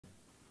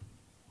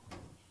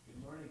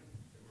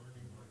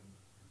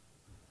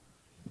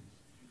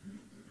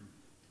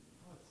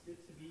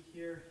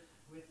here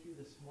with you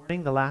this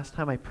morning. The last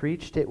time I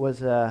preached, it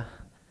was a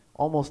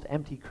almost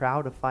empty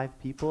crowd of 5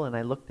 people, and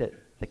I looked at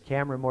the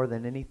camera more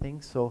than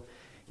anything. So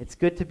it's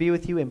good to be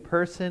with you in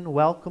person.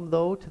 Welcome,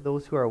 though, to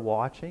those who are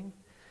watching,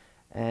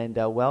 and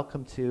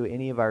welcome to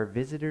any of our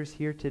visitors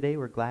here today.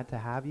 We're glad to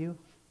have you.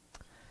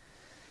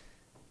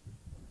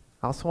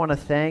 I also want to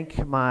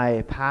thank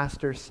my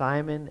pastor,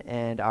 Simon,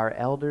 and our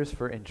elders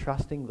for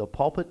entrusting the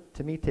pulpit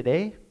to me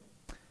today.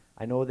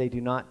 I know they do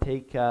not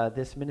take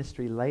this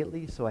ministry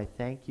lightly, so I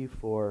thank you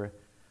for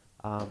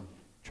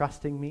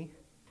trusting me.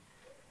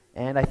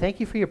 And I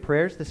thank you for your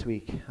prayers this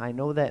week. I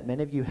know that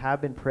many of you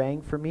have been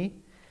praying for me,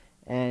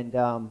 and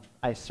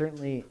I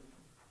certainly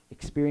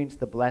experienced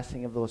the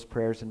blessing of those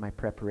prayers in my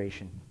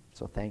preparation,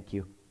 so thank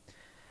you.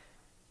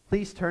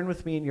 Please turn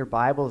with me in your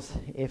Bibles,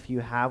 if you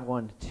have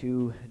one,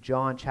 to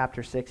John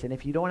chapter 6. And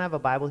if you don't have a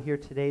Bible here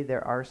today,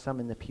 there are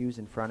some in the pews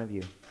in front of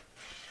you.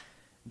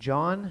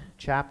 John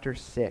chapter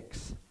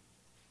 6.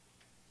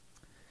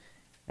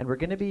 And we're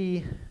going to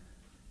be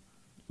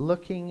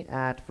looking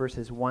at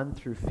verses 1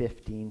 through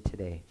 15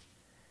 today.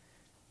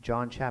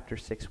 John chapter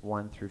 6,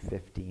 1 through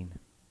 15.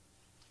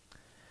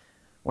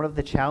 One of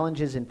the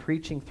challenges in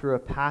preaching through a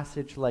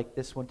passage like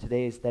this one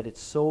today is that it's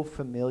so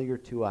familiar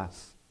to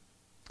us.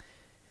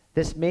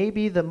 This may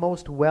be the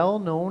most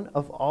well-known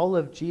of all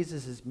of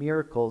Jesus'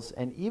 miracles,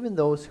 and even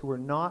those who were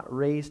not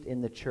raised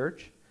in the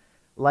church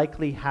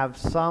likely have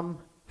some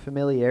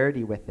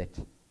familiarity with it.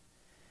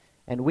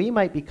 And we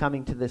might be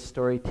coming to this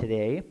story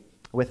today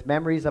with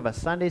memories of a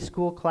Sunday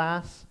school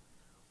class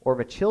or of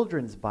a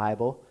children's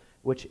Bible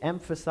which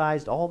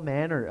emphasized all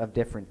manner of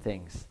different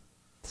things,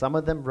 some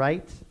of them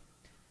right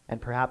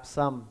and perhaps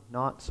some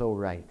not so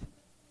right.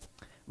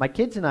 My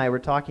kids and I were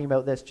talking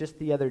about this just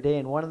the other day,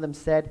 and one of them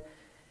said,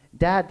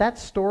 "Dad, that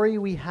story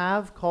we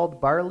have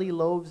called Barley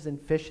Loaves and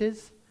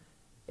Fishes,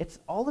 it's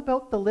all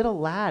about the little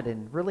lad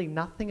and really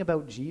nothing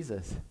about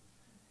Jesus."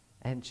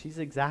 And she's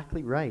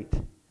exactly right.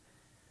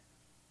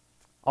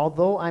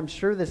 Although I'm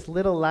sure this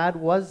little lad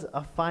was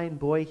a fine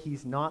boy,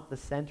 he's not the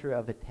center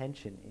of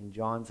attention in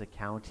John's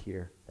account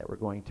here that we're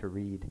going to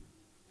read.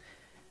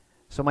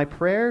 So my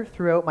prayer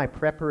throughout my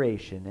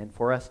preparation and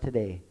for us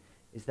today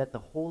is that the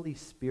Holy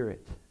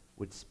Spirit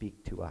would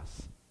speak to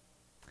us,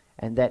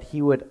 and that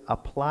he would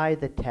apply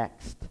the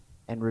text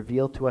and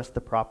reveal to us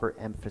the proper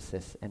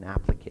emphasis and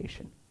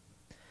application.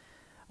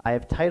 I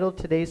have titled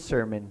today's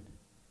sermon,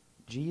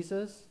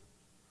 Jesus,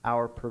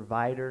 Our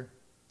Provider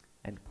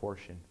and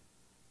Portion.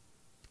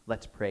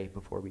 Let's pray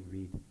before we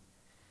read.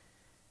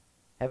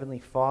 Heavenly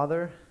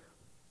Father,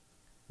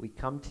 we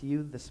come to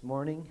you this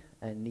morning,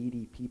 a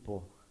needy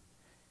people,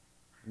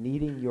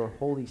 needing your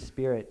Holy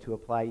Spirit to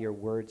apply your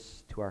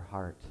words to our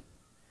heart.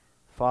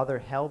 Father,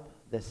 help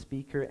the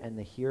speaker and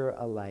the hearer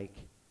alike,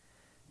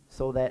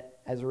 so that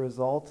as a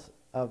result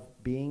of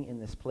being in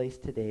this place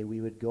today,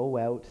 we would go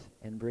out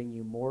and bring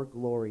you more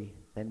glory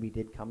than we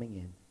did coming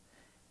in,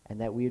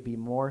 and that we would be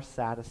more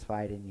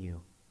satisfied in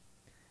you.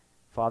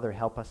 Father,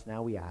 help us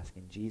now, we ask,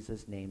 in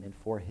Jesus' name and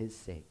for his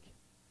sake.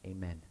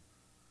 Amen.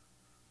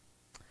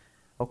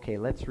 Okay,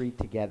 let's read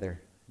together.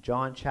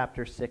 John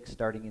chapter 6,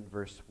 starting in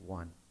verse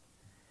 1.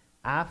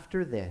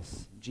 After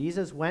this,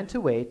 Jesus went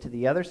away to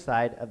the other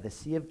side of the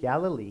Sea of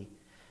Galilee,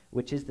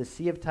 which is the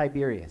Sea of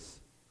Tiberias.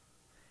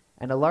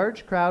 And a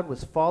large crowd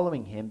was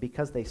following him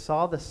because they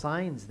saw the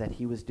signs that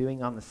he was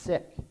doing on the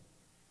sick.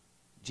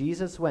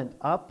 Jesus went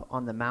up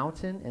on the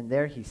mountain, and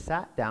there he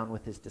sat down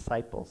with his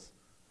disciples.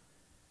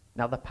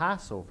 Now the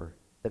Passover,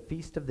 the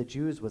feast of the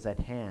Jews, was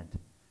at hand.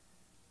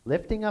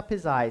 Lifting up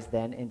his eyes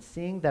then, and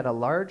seeing that a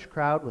large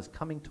crowd was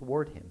coming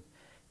toward him,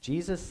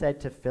 Jesus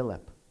said to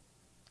Philip,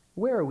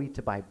 "Where are we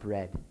to buy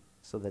bread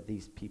so that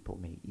these people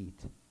may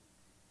eat?"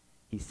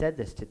 He said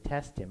this to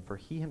test him, for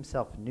he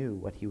himself knew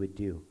what he would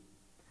do.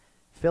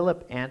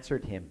 Philip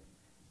answered him,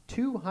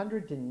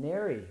 200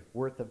 denarii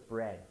worth of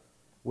bread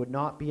would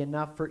not be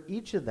enough for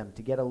each of them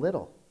to get a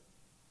little.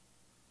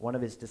 One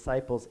of his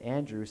disciples,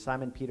 Andrew,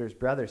 Simon Peter's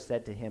brother,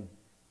 said to him,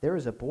 "There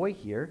is a boy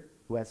here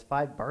who has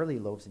 5 barley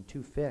loaves and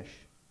 2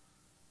 fish.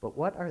 But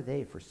what are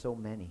they for so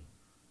many?"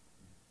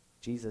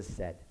 Jesus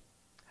said,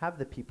 "Have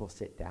the people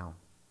sit down."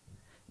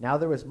 Now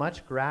there was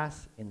much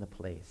grass in the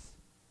place.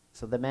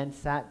 So the men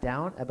sat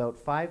down, about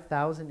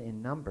 5,000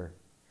 in number.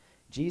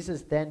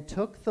 Jesus then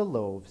took the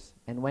loaves,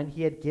 and when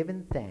he had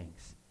given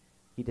thanks,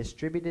 he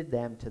distributed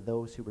them to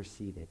those who were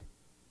seated.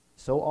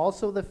 So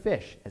also the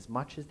fish, as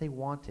much as they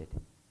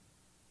wanted.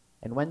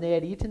 And when they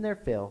had eaten their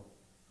fill,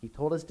 he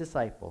told his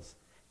disciples,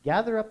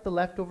 "Gather up the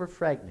leftover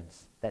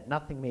fragments, that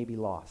nothing may be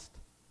lost."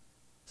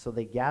 So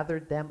they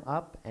gathered them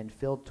up and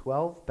filled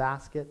 12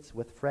 baskets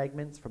with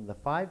fragments from the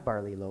 5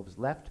 barley loaves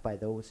left by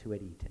those who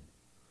had eaten.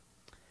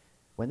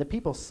 When the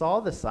people saw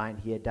the sign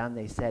he had done,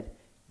 they said,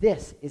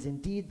 "This is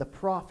indeed the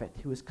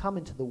prophet who has come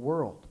into the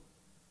world."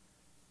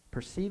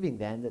 Perceiving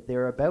then that they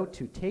were about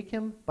to take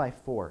him by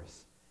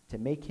force to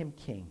make him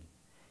king,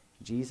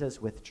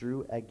 Jesus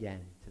withdrew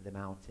again to the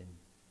mountain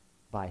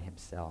by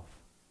himself.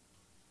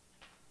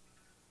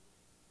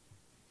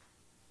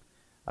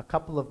 A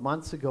couple of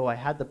months ago, I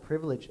had the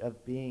privilege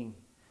of being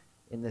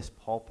in this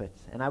pulpit,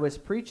 and I was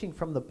preaching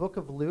from the book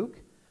of Luke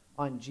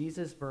on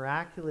Jesus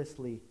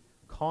miraculously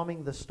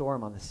calming the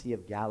storm on the Sea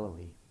of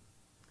Galilee.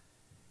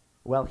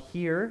 Well,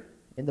 here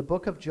in the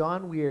book of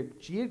John, we are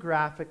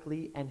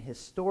geographically and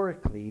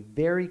historically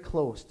very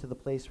close to the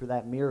place where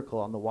that miracle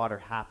on the water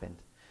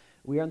happened.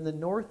 We are on the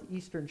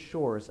northeastern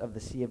shores of the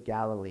Sea of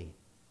Galilee.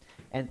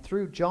 And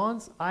through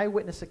John's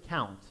eyewitness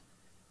account,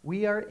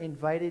 we are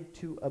invited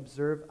to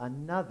observe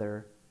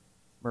another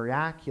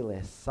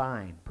miraculous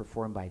sign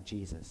performed by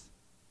Jesus.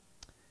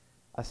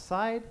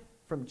 Aside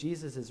from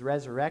Jesus'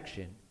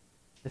 resurrection,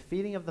 the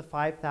feeding of the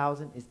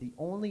 5,000 is the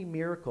only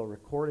miracle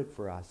recorded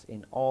for us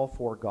in all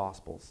four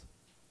Gospels.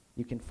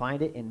 You can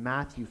find it in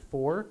Matthew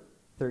 4,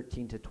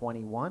 13 to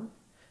 21,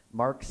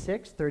 Mark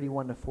 6,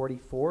 31 to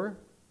 44,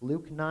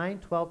 Luke 9,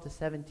 12 to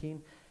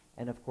 17,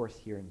 and of course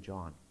here in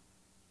John.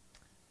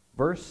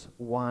 Verse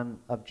 1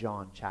 of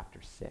John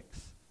chapter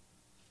 6.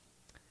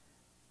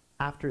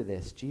 After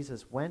this,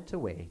 Jesus went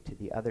away to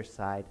the other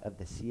side of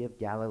the Sea of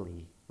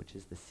Galilee, which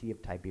is the Sea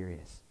of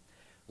Tiberias.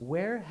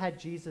 Where had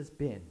Jesus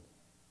been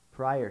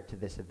prior to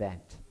this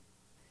event?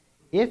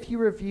 If you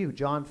review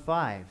John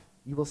 5,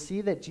 you will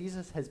see that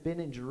Jesus has been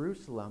in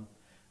Jerusalem,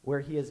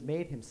 where he has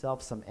made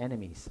himself some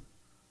enemies.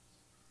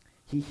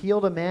 He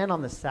healed a man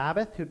on the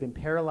Sabbath who had been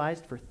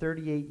paralyzed for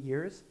 38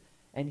 years,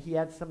 and he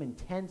had some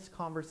intense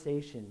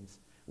conversations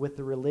with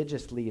the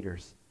religious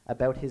leaders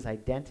about his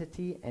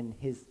identity and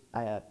his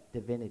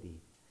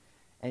divinity.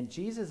 And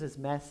Jesus'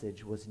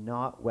 message was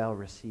not well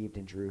received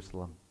in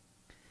Jerusalem.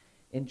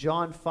 In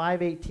John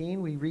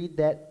 5:18, we read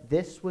that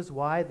this was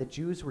why the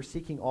Jews were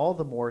seeking all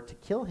the more to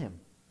kill him,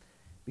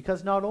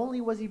 because not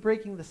only was he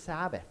breaking the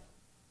Sabbath,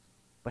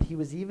 but he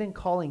was even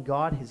calling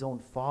God his own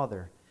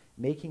Father,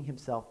 making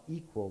himself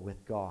equal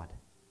with God.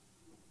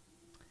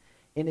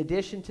 In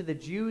addition to the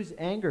Jews'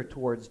 anger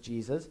towards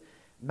Jesus,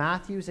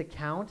 Matthew's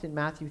account in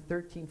Matthew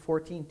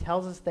 13:14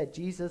 tells us that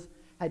Jesus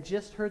had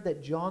just heard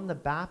that John the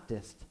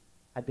Baptist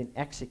had been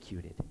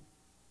executed.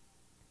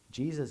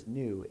 Jesus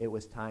knew it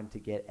was time to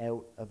get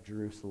out of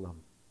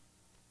Jerusalem,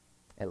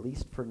 at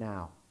least for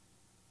now.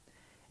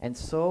 And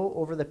so,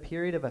 over the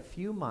period of a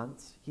few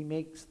months, he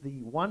makes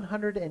the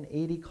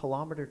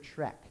 180-kilometer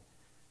trek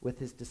with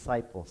his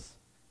disciples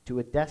to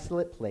a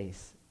desolate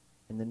place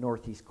in the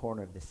northeast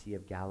corner of the Sea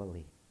of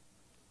Galilee.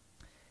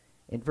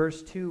 In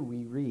verse 2,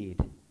 we read,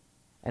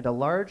 "And a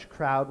large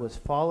crowd was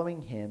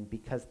following him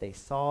because they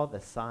saw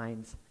the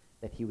signs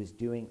that he was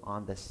doing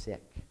on the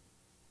sick."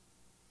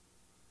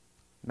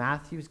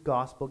 Matthew's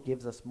gospel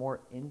gives us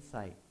more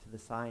insight to the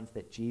signs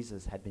that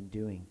Jesus had been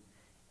doing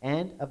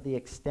and of the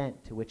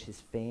extent to which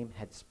his fame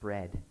had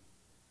spread.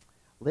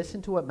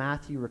 Listen to what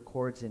Matthew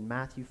records in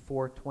Matthew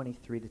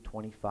 4:23 to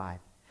 25.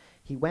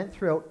 "He went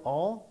throughout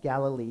all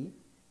Galilee,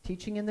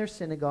 teaching in their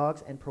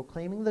synagogues and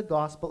proclaiming the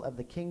gospel of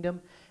the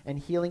kingdom and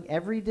healing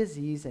every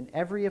disease and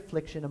every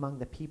affliction among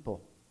the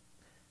people.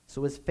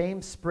 So his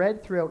fame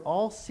spread throughout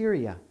all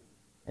Syria,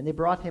 and they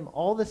brought him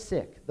all the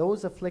sick,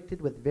 those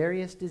afflicted with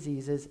various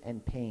diseases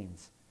and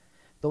pains,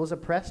 those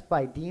oppressed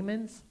by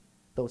demons,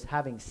 those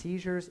having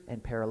seizures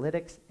and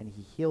paralytics, and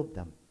he healed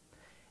them.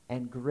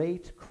 And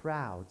great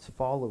crowds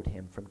followed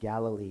him from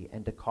Galilee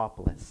and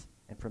Decapolis,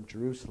 and from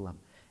Jerusalem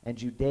and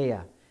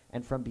Judea,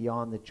 and from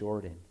beyond the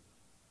Jordan."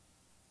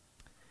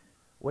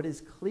 What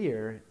is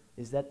clear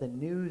is that the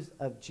news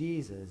of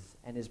Jesus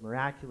and his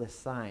miraculous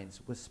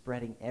signs was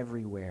spreading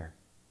everywhere.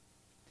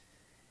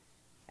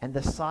 And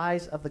the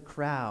size of the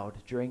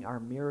crowd during our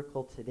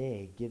miracle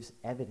today gives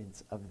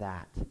evidence of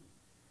that.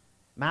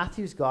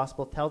 Matthew's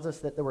gospel tells us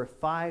that there were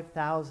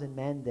 5,000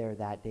 men there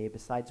that day,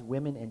 besides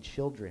women and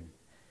children.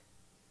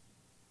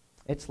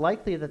 It's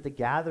likely that the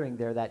gathering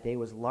there that day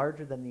was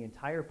larger than the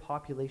entire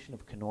population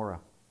of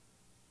Kenora.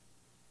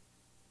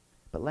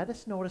 But let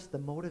us notice the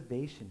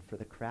motivation for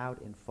the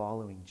crowd in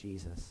following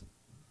Jesus.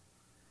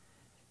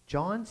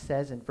 John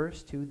says in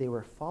verse 2 they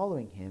were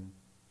following him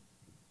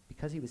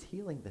because he was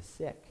healing the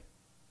sick.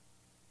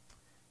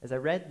 As I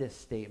read this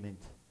statement,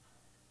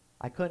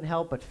 I couldn't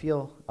help but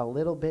feel a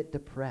little bit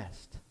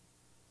depressed.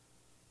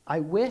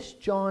 I wish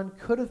John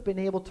could have been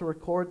able to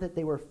record that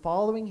they were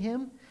following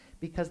him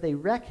because they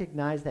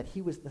recognized that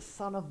he was the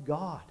Son of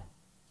God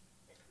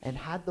and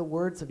had the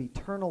words of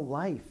eternal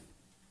life,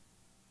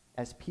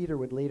 as Peter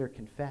would later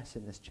confess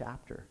in this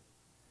chapter.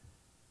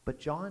 But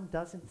John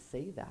doesn't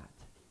say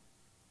that.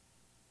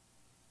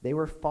 They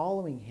were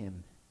following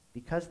him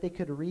because they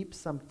could reap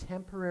some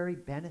temporary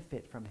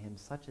benefit from him,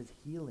 such as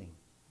healing.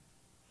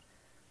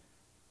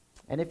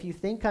 And if you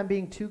think I'm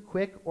being too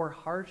quick or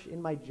harsh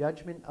in my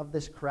judgment of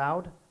this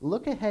crowd,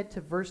 look ahead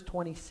to verse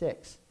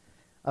 26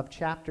 of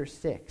chapter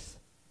 6,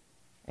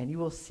 and you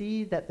will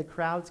see that the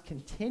crowds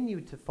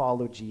continued to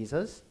follow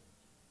Jesus,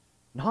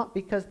 not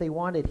because they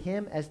wanted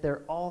him as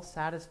their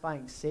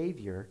all-satisfying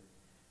Savior,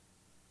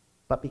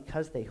 but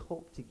because they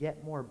hoped to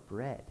get more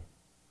bread.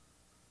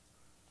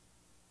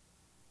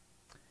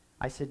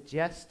 I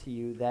suggest to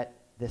you that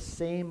the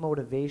same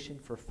motivation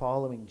for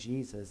following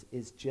Jesus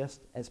is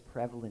just as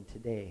prevalent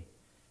today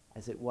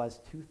as it was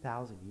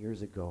 2,000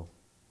 years ago.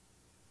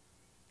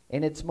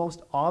 In its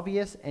most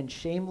obvious and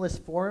shameless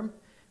form,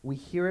 we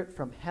hear it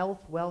from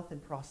health, wealth,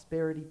 and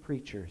prosperity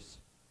preachers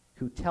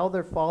who tell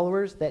their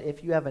followers that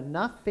if you have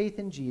enough faith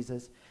in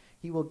Jesus,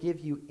 he will give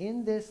you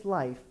in this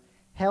life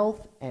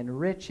health and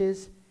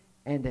riches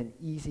and an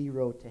easy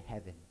road to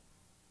heaven.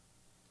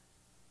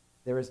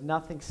 There is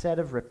nothing said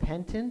of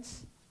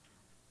repentance,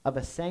 of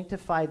a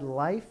sanctified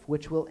life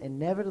which will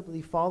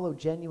inevitably follow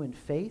genuine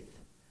faith,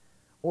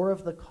 or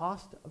of the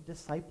cost of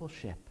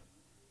discipleship,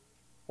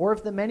 or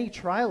of the many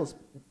trials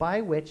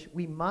by which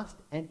we must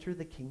enter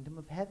the kingdom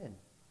of heaven,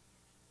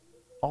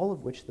 all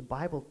of which the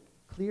Bible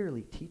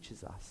clearly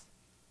teaches us.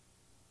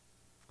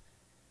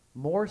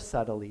 More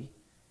subtly,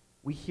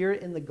 we hear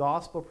it in the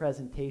gospel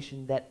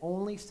presentation that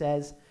only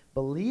says,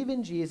 believe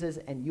in Jesus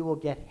and you will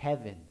get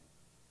heaven,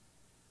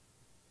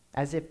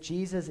 as if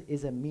Jesus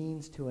is a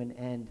means to an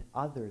end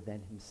other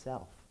than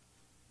himself.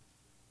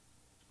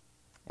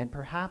 And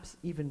perhaps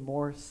even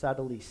more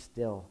subtly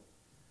still,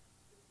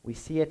 we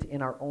see it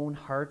in our own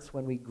hearts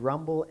when we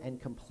grumble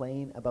and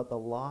complain about the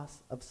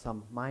loss of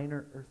some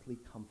minor earthly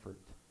comfort.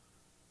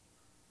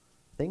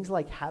 Things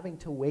like having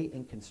to wait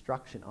in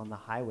construction on the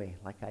highway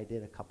like I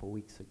did a couple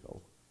weeks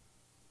ago,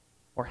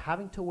 or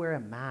having to wear a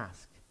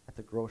mask at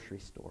the grocery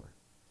store,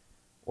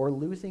 or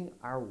losing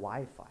our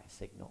Wi-Fi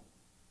signal,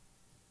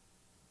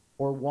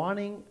 or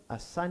wanting a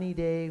sunny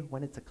day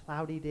when it's a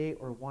cloudy day,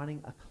 or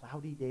wanting a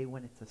cloudy day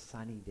when it's a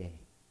sunny day.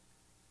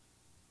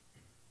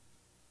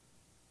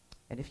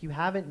 And if you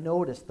haven't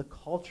noticed, the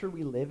culture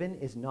we live in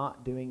is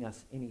not doing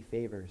us any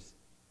favors,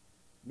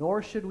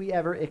 nor should we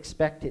ever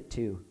expect it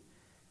to.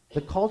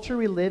 The culture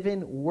we live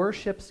in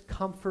worships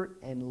comfort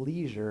and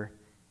leisure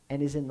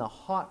and is in the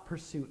hot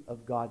pursuit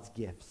of God's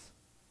gifts.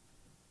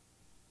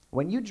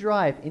 When you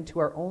drive into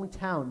our own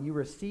town, you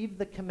receive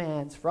the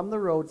commands from the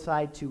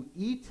roadside to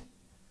eat,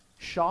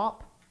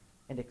 shop,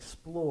 and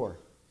explore,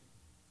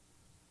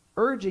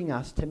 urging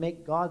us to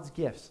make God's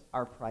gifts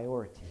our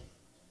priority.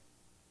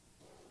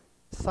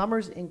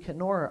 Summers in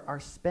Kenora are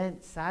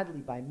spent, sadly,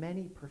 by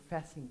many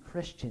professing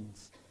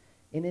Christians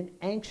in an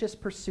anxious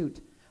pursuit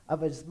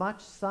of as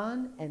much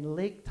sun and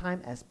lake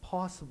time as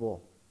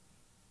possible.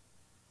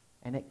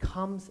 And it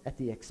comes at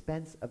the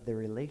expense of their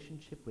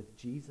relationship with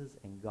Jesus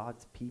and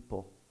God's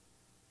people.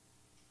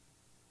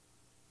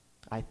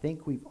 I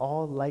think we've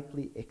all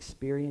likely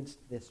experienced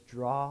this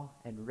draw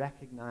and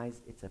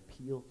recognized its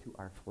appeal to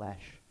our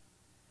flesh.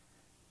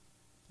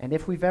 And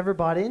if we've ever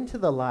bought into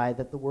the lie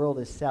that the world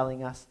is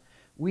selling us,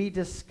 we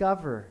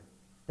discover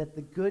that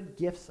the good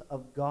gifts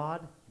of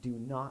God do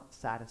not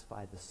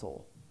satisfy the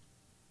soul.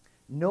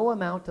 No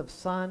amount of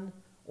sun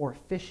or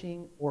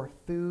fishing or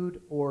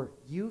food or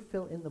you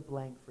fill in the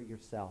blank for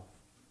yourself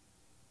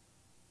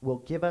will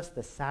give us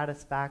the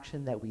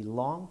satisfaction that we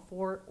long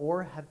for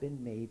or have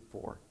been made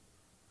for.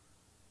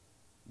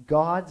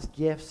 God's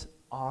gifts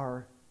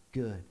are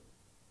good,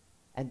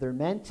 and they're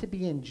meant to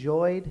be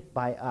enjoyed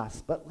by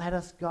us. But let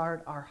us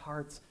guard our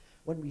hearts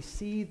when we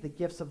see the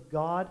gifts of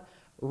God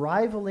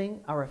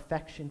rivaling our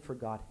affection for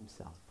God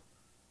himself.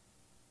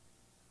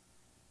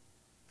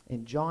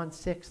 In John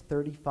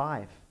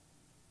 6:35,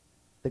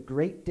 the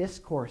great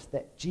discourse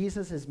that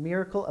Jesus'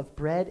 miracle of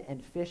bread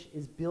and fish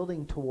is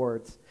building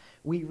towards,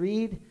 we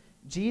read,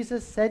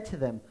 Jesus said to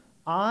them,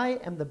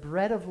 I am the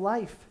bread of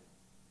life.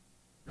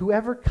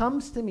 Whoever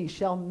comes to me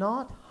shall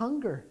not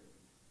hunger,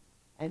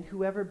 and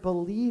whoever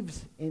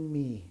believes in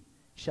me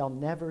shall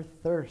never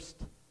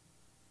thirst.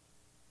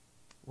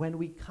 When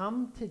we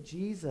come to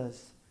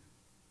Jesus,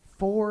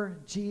 for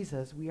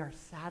Jesus, we are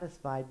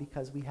satisfied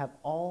because we have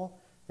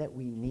all that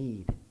we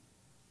need.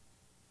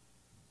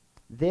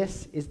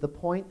 This is the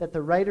point that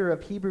the writer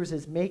of Hebrews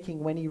is making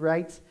when he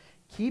writes,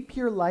 keep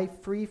your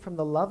life free from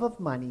the love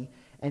of money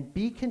and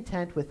be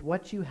content with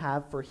what you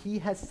have, for he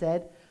has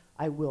said,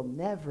 I will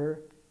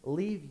never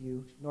leave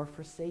you nor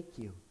forsake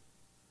you.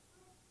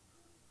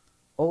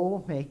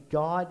 Oh, may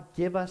God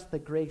give us the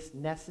grace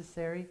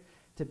necessary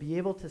to be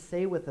able to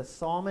say with the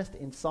psalmist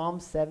in Psalm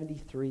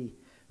 73,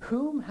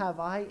 whom have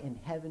I in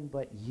heaven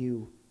but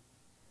you?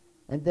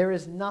 And there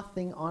is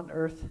nothing on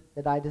earth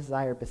that I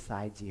desire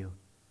besides you.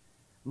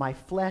 My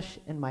flesh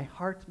and my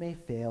heart may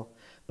fail,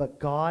 but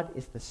God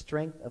is the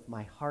strength of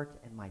my heart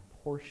and my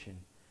portion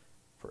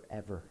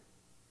forever.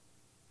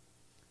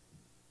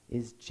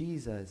 Is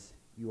Jesus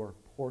your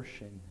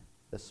portion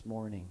this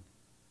morning?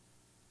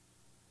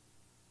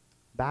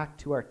 Back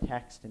to our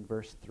text in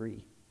verse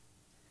 3.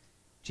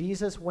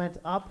 Jesus went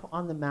up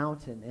on the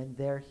mountain, and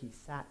there he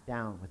sat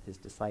down with his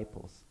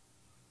disciples.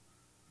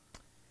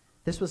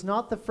 This was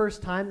not the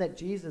first time that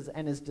Jesus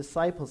and his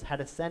disciples had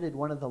ascended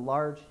one of the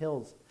large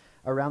hills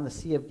around the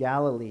Sea of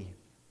Galilee.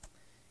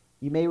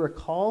 You may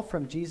recall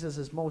from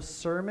Jesus'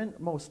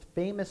 most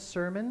famous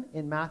sermon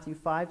in Matthew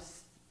 5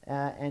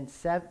 and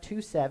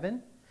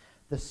 2:7,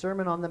 the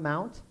Sermon on the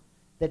Mount,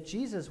 that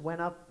Jesus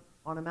went up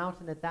on a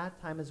mountain at that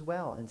time as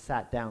well and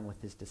sat down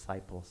with his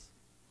disciples.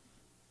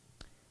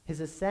 His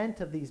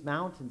ascent of these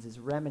mountains is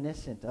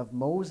reminiscent of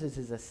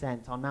Moses'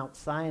 ascent on Mount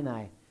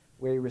Sinai,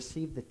 where he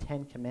received the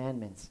 10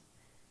 Commandments,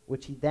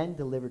 which he then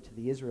delivered to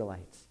the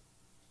Israelites.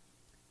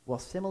 Well,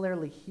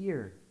 similarly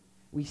here,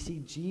 we see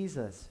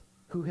Jesus,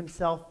 who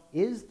himself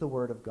is the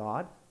Word of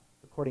God,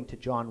 according to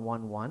John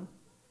 1:1,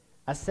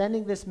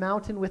 ascending this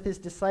mountain with his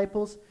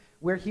disciples,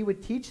 where he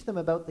would teach them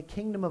about the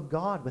kingdom of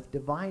God with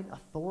divine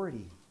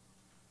authority.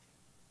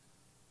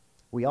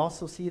 We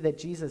also see that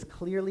Jesus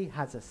clearly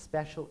has a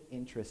special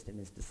interest in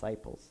his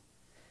disciples.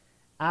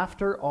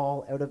 After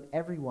all, out of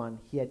everyone,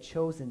 he had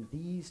chosen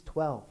these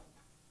 12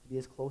 to be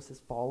his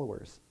closest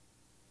followers.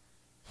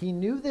 He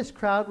knew this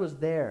crowd was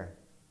there,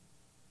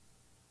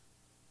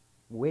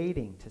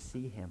 waiting to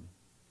see him.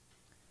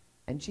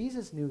 And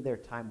Jesus knew their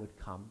time would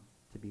come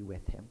to be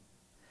with him.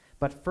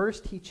 But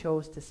first, he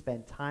chose to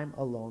spend time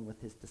alone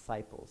with his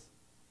disciples.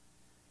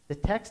 The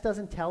text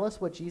doesn't tell us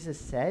what Jesus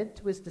said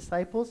to his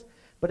disciples,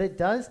 but it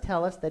does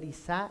tell us that he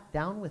sat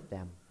down with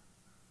them,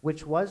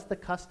 which was the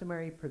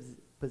customary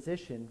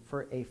position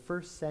for a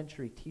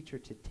first-century teacher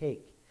to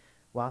take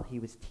while he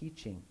was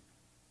teaching.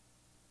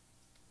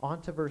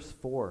 On to verse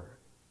 4.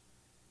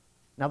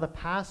 Now the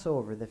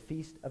Passover, the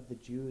feast of the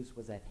Jews,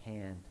 was at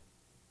hand.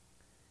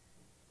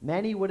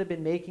 Many would have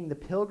been making the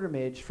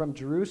pilgrimage from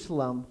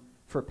Jerusalem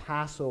for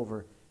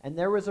Passover, and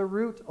there was a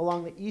route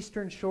along the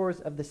eastern shores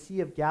of the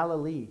Sea of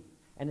Galilee,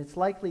 and it's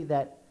likely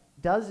that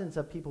dozens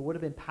of people would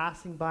have been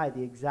passing by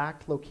the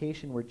exact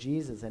location where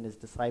Jesus and his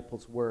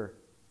disciples were.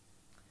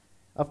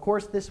 Of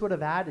course, this would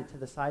have added to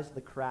the size of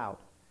the crowd,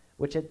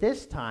 which at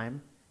this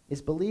time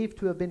is believed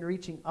to have been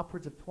reaching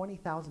upwards of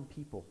 20,000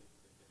 people.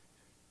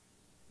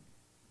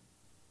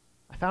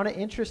 I found it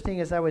interesting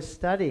as I was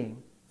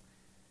studying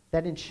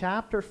that in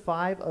chapter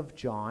 5 of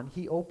John,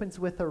 he opens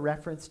with a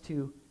reference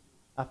to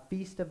a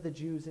feast of the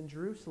Jews in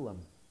Jerusalem.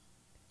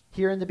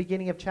 Here in the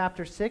beginning of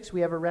chapter 6,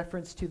 we have a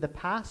reference to the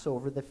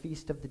Passover, the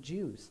feast of the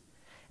Jews.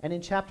 And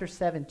in chapter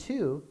 7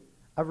 too,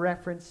 a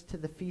reference to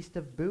the Feast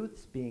of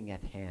Booths being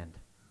at hand.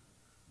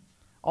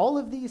 All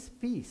of these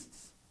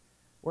feasts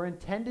were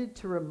intended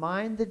to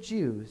remind the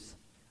Jews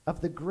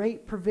of the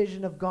great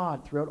provision of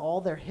God throughout all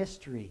their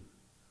history.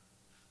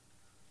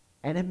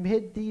 And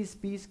amid these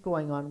feasts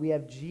going on, we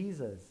have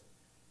Jesus,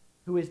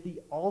 who is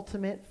the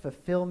ultimate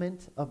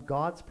fulfillment of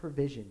God's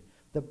provision,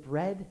 the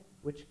bread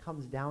which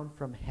comes down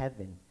from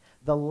heaven,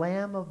 the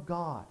Lamb of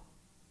God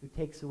who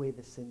takes away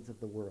the sins of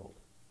the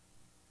world.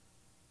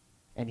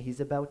 And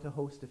he's about to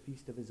host a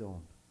feast of his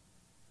own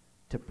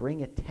to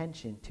bring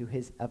attention to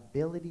his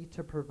ability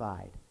to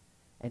provide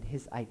and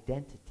his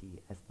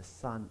identity as the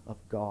Son of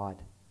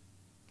God.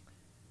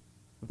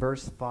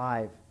 Verse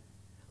 5,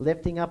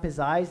 lifting up his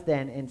eyes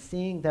then and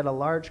seeing that a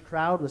large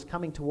crowd was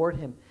coming toward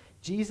him,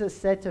 Jesus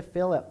said to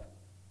Philip,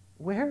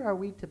 "Where are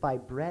we to buy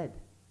bread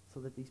so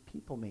that these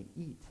people may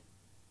eat?"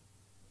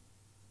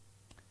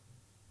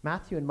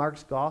 Matthew and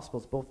Mark's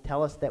Gospels both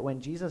tell us that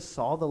when Jesus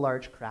saw the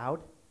large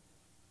crowd,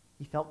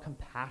 he felt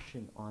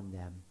compassion on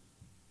them.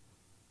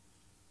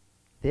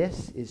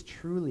 This is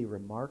truly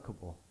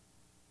remarkable.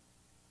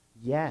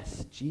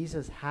 Yes,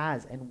 Jesus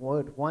has and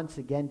would once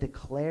again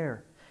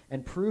declare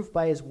and prove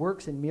by his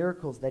works and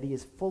miracles that he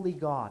is fully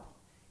God,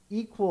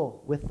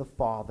 equal with the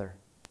Father.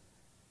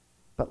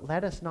 But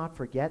let us not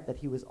forget that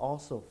he was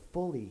also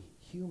fully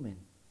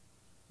human,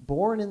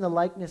 born in the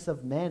likeness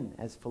of men,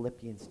 as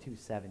Philippians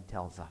 2:7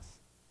 tells us.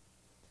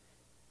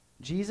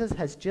 Jesus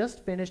has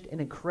just finished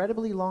an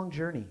incredibly long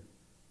journey.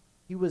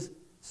 He was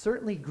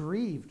certainly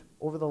grieved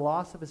over the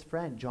loss of his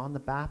friend, John the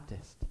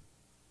Baptist.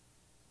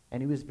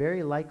 And he was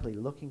very likely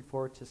looking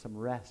forward to some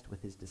rest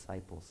with his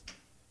disciples.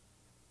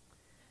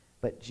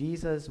 But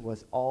Jesus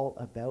was all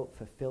about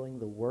fulfilling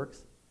the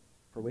works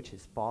for which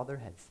his Father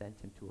had sent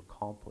him to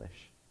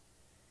accomplish.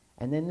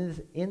 And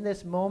then in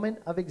this moment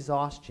of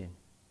exhaustion,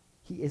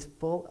 he is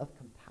full of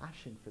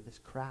compassion for this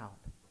crowd.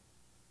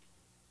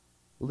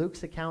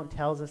 Luke's account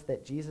tells us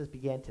that Jesus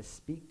began to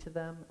speak to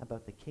them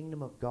about the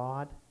kingdom of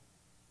God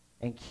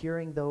and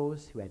curing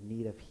those who had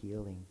need of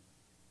healing.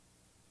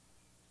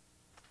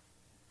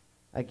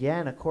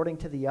 Again, according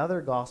to the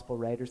other gospel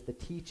writers, the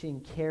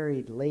teaching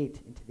carried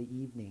late into the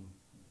evening.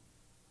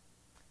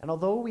 And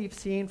although we've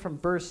seen from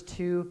verse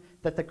 2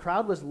 that the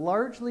crowd was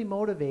largely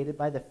motivated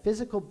by the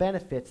physical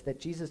benefits that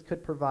Jesus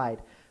could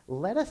provide,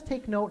 let us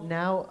take note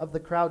now of the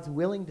crowd's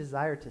willing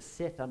desire to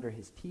sit under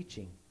his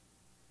teaching.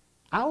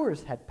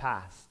 Hours had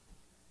passed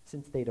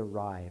since they'd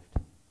arrived,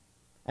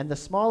 and the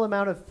small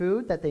amount of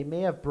food that they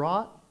may have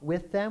brought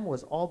with them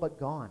was all but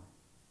gone.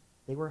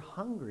 They were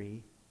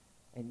hungry,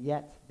 and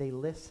yet they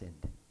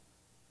listened.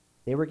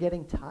 They were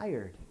getting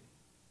tired,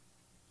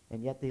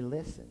 and yet they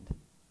listened.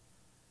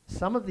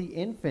 Some of the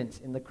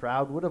infants in the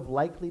crowd would have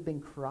likely been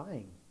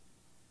crying,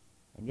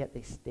 and yet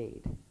they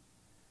stayed.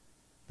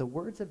 The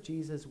words of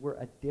Jesus were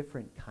a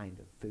different kind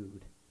of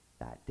food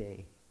that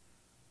day.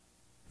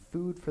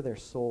 Food for their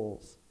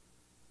souls.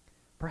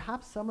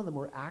 Perhaps some of them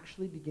were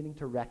actually beginning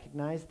to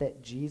recognize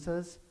that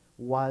Jesus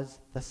was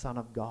the Son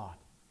of God.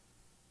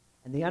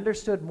 And they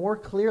understood more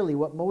clearly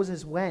what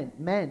Moses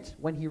meant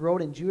when he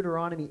wrote in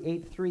Deuteronomy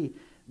 8:3,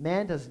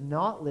 "Man does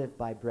not live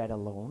by bread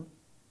alone,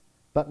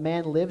 but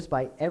man lives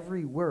by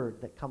every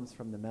word that comes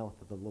from the mouth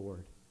of the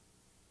Lord."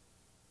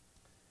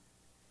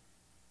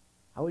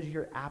 How is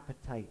your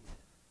appetite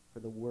for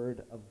the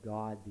word of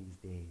God these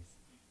days.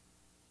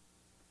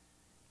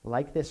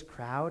 Like this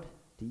crowd,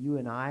 do you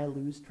and I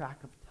lose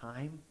track of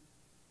time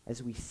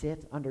as we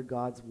sit under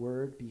God's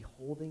word,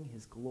 beholding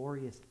his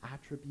glorious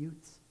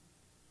attributes,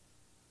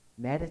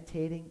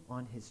 meditating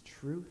on his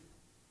truth?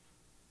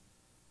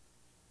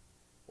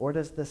 Or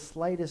does the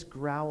slightest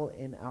growl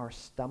in our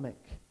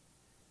stomach,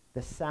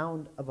 the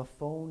sound of a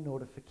phone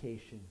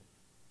notification,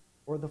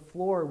 or the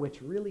floor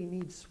which really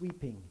needs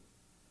sweeping,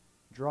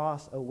 draw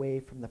us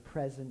away from the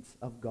presence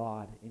of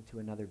God into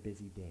another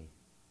busy day?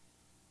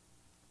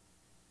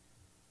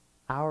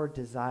 Our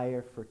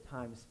desire for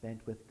time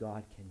spent with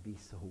God can be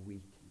so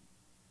weak,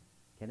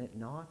 can it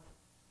not?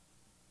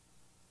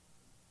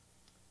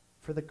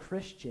 For the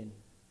Christian,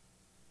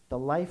 the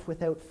life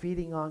without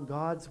feeding on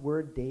God's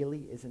word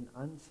daily is an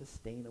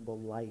unsustainable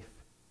life.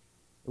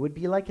 It would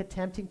be like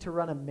attempting to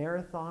run a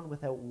marathon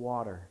without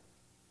water.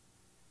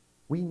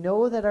 We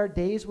know that our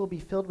days will be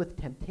filled with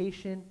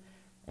temptation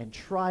and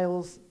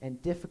trials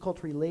and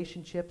difficult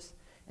relationships,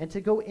 and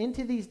to go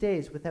into these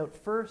days without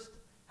first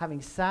having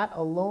sat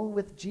alone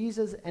with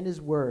Jesus and his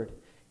word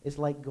is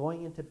like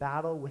going into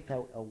battle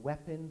without a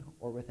weapon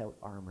or without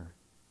armor.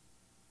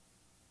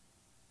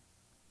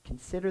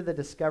 Consider the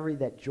discovery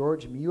that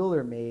George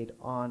Mueller made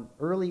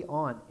early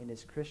on in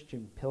his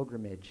Christian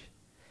pilgrimage.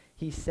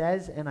 He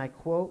says, and I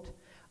quote,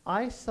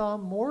 "I saw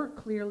more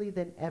clearly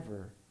than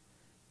ever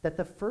that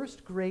the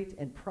first great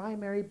and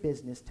primary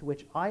business to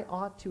which I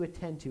ought to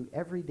attend to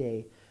every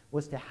day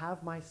was to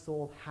have my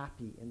soul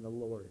happy in the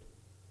Lord.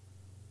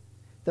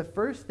 The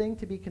first thing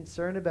to be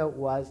concerned about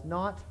was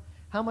not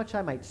how much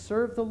I might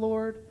serve the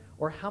Lord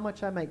or how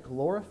much I might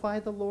glorify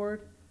the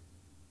Lord,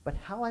 but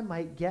how I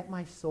might get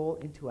my soul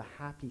into a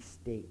happy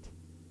state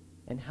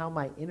and how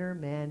my inner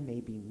man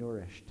may be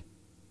nourished.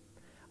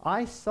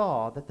 I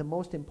saw that the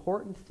most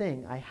important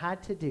thing I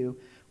had to do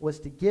was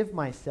to give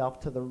myself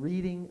to the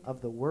reading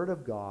of the Word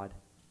of God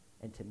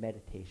and to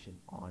meditation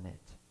on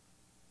it."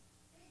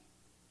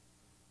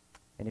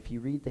 And if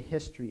you read the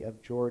history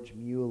of George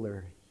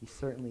Mueller, he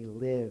certainly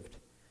lived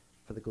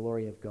for the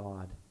glory of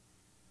God,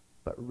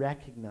 but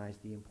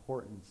recognized the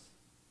importance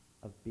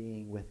of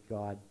being with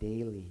God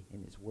daily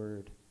in his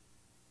word.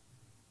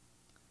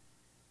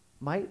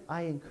 Might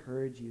I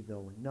encourage you,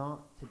 though,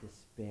 not to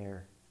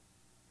despair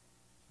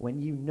when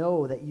you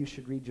know that you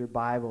should read your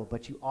Bible,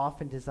 but you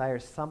often desire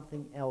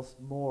something else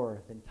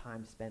more than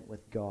time spent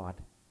with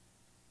God.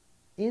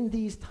 In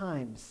these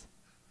times,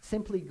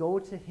 simply go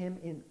to him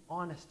in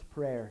honest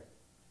prayer.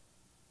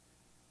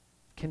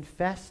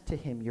 Confess to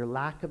him your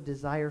lack of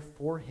desire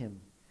for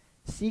him.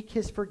 Seek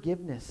his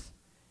forgiveness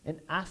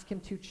and ask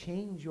him to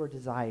change your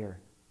desire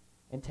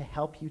and to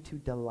help you to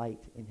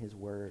delight in his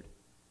word.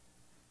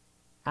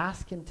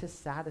 Ask him to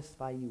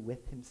satisfy you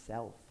with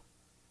himself.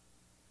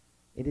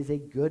 It is a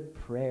good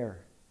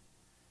prayer,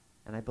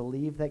 and I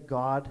believe that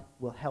God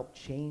will help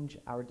change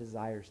our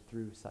desires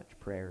through such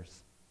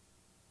prayers.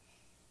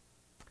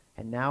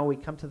 And now we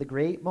come to the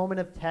great moment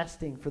of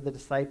testing for the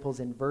disciples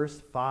in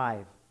verse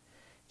 5.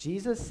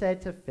 Jesus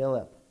said to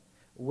Philip,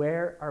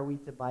 "Where are we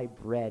to buy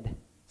bread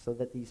so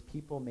that these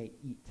people may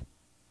eat?"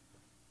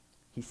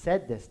 He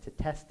said this to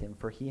test him,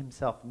 for he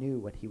himself knew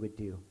what he would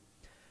do.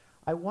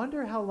 I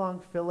wonder how long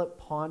Philip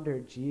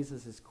pondered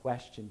Jesus'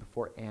 question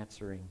before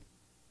answering.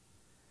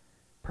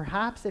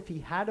 Perhaps if he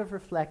had have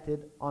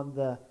reflected on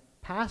the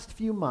past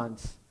few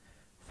months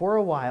for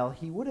a while,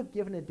 he would have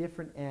given a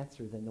different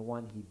answer than the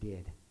one he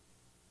did.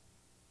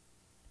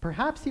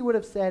 Perhaps he would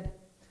have said,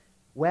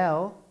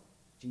 "Well,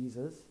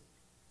 Jesus,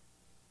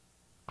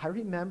 I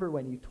remember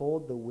when you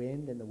told the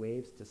wind and the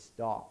waves to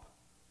stop,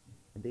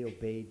 and they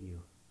obeyed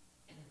you.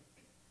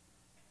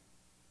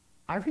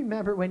 I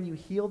remember when you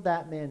healed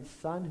that man's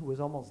son who was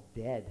almost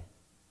dead.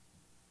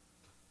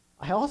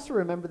 I also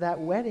remember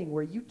that wedding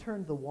where you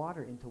turned the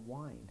water into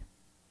wine.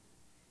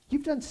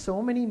 You've done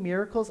so many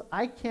miracles,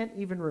 I can't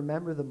even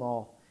remember them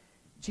all.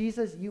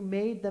 Jesus, you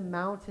made the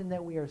mountain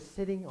that we are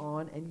sitting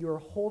on, and you are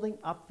holding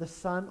up the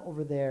sun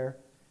over there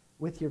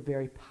with your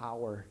very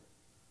power.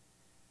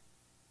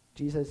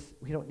 Jesus,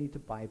 we don't need to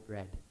buy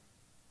bread.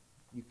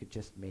 You could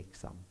just make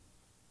some."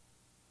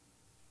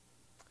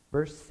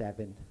 Verse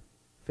 7,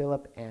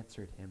 Philip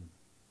answered him,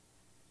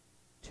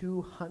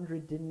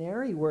 200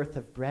 denarii worth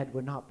of bread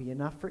would not be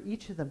enough for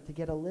each of them to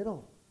get a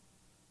little.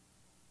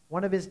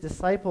 One of his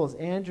disciples,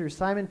 Andrew,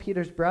 Simon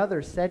Peter's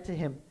brother, said to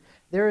him,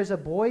 "There is a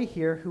boy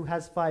here who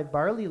has 5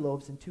 barley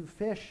loaves and 2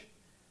 fish.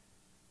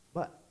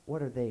 But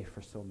what are they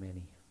for so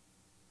many?"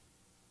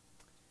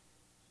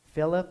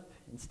 Philip,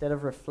 instead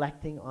of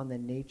reflecting on the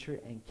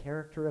nature and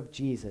character of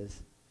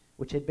Jesus,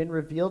 which had been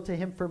revealed to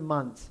him for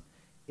months,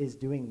 is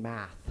doing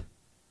math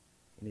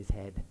in his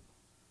head.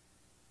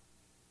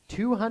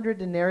 200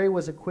 denarii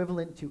was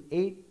equivalent to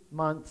 8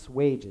 months'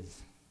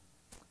 wages.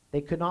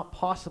 They could not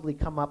possibly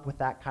come up with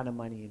that kind of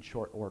money in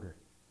short order.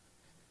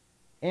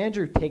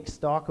 Andrew takes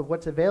stock of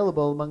what's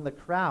available among the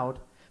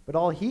crowd, but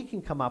all he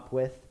can come up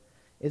with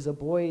is a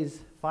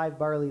boy's 5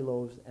 barley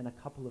loaves and a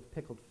couple of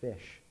pickled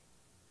fish.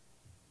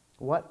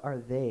 What are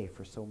they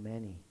for so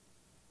many?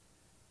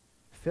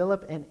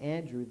 Philip and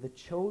Andrew, the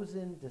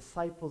chosen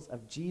disciples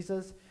of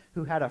Jesus,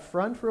 who had a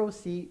front row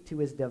seat to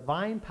his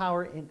divine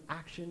power in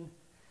action,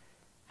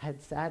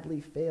 had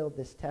sadly failed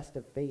this test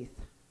of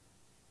faith.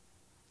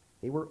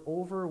 They were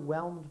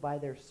overwhelmed by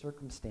their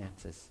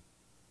circumstances,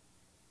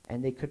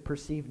 and they could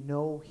perceive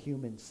no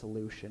human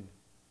solution.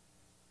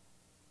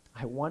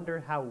 I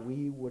wonder how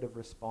we would have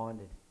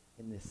responded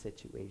in this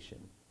situation.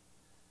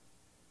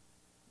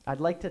 I'd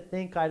like to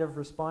think I'd have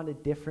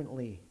responded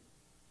differently,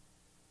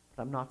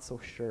 but I'm not so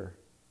sure.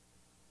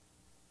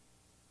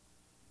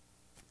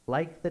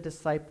 Like the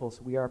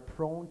disciples, we are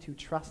prone to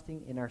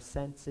trusting in our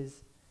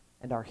senses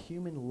and our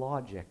human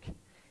logic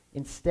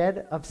instead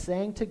of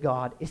saying to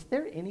God, "Is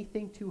there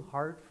anything too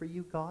hard for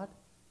you, God?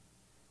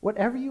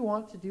 Whatever you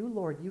want to do,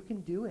 Lord, you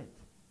can do it."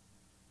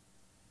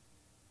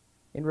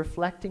 In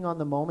reflecting on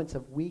the moments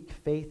of weak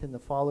faith in the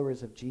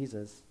followers of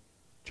Jesus,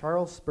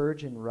 Charles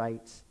Spurgeon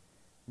writes,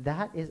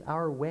 "That is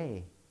our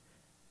way.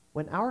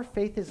 When our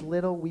faith is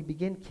little, we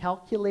begin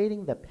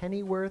calculating the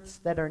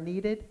pennyworths that are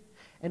needed,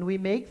 and we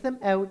make them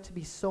out to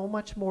be so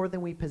much more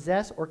than we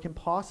possess or can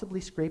possibly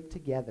scrape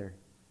together.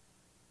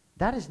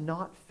 That is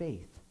not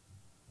faith.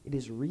 It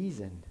is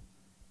reason,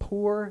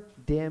 poor,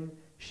 dim,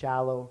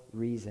 shallow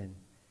reason,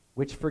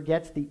 which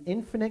forgets the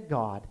infinite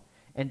God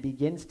and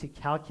begins to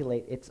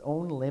calculate its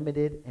own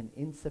limited and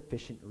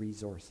insufficient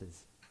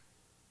resources."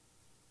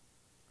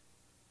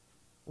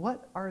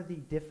 What are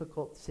the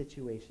difficult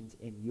situations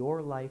in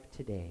your life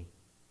today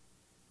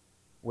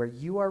where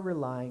you are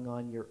relying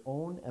on your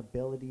own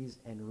abilities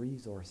and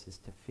resources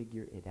to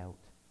figure it out?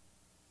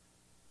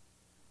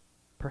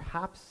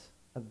 Perhaps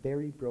a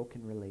very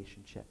broken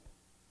relationship,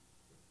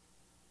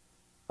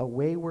 a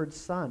wayward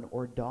son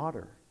or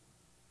daughter,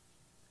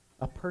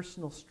 a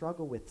personal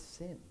struggle with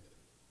sin,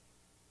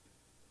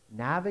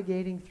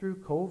 navigating through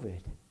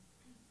COVID,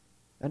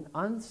 an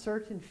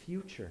uncertain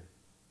future,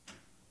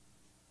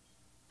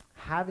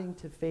 having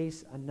to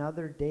face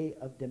another day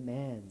of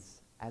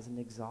demands as an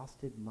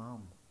exhausted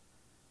mom.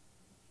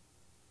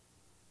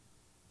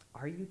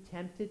 Are you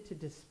tempted to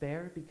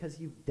despair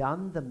because you've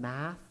done the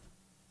math?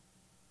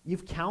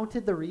 You've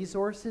counted the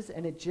resources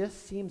and it just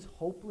seems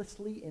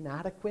hopelessly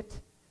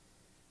inadequate?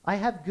 I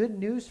have good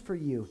news for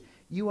you.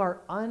 You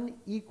are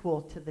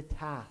unequal to the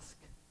task,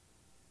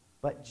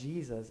 but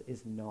Jesus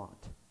is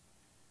not.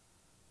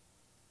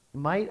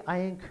 Might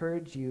I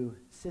encourage you,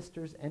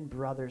 sisters and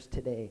brothers,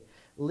 today,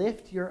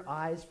 lift your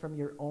eyes from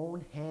your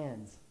own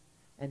hands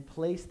and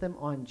place them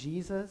on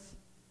Jesus,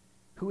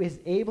 who is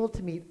able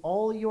to meet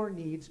all your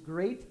needs,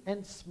 great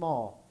and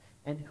small,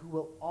 and who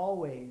will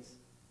always,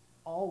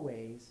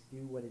 always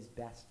do what is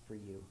best for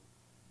you.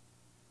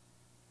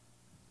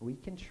 We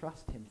can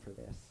trust him for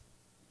this.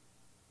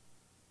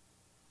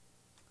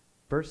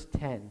 Verse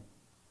 10,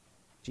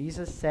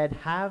 Jesus said,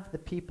 "Have the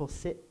people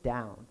sit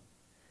down."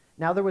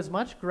 Now there was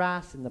much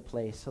grass in the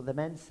place, so the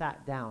men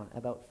sat down,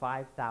 about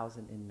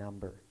 5,000 in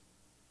number.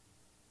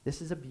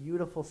 This is a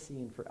beautiful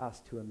scene for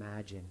us to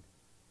imagine.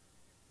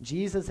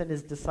 Jesus and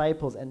his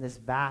disciples and this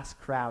vast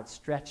crowd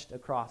stretched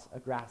across a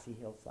grassy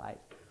hillside,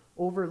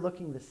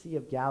 overlooking the Sea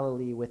of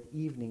Galilee with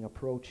evening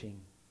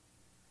approaching.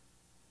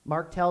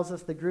 Mark tells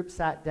us the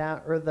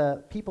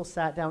people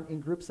sat down in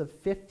groups of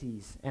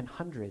 50s and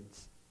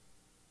hundreds.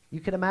 You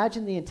can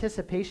imagine the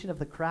anticipation of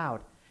the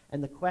crowd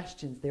and the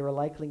questions they were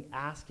likely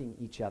asking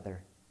each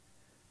other.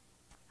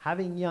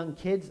 Having young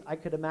kids, I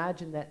could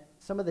imagine that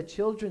some of the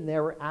children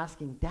there were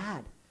asking,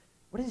 "Dad,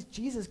 what is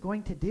Jesus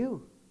going to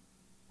do?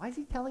 Why is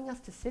he telling us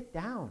to sit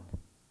down?"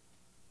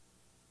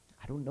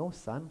 "I don't know,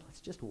 son.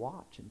 Let's just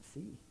watch and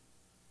see."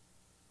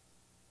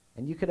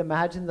 And you could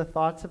imagine the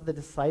thoughts of the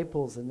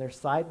disciples and their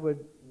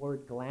sideward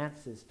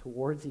glances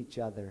towards each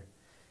other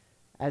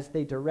as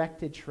they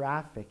directed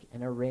traffic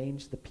and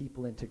arranged the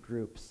people into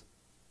groups.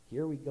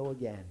 Here we go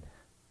again.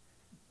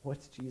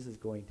 What's Jesus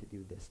going to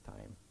do this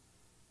time?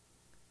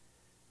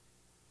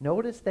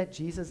 Notice that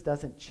Jesus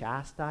doesn't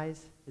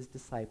chastise his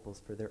disciples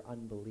for their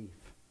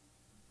unbelief.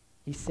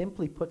 He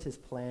simply puts his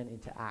plan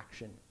into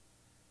action.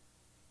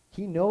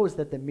 He knows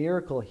that the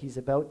miracle he's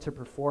about to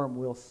perform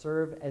will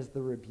serve as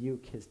the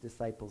rebuke his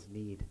disciples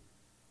need.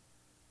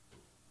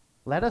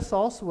 Let us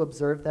also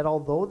observe that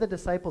although the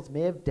disciples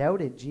may have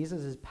doubted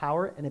Jesus'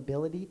 power and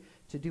ability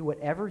to do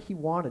whatever he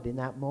wanted in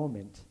that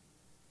moment,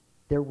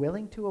 they're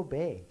willing to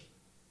obey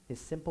his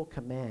simple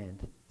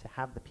command to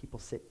have the people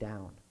sit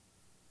down.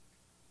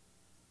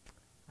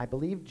 I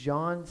believe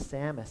John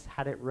Sammis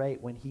had it right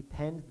when he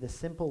penned the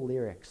simple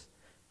lyrics,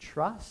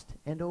 "Trust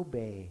and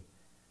obey,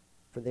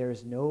 for there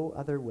is no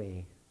other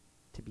way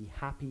to be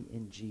happy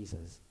in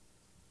Jesus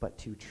but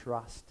to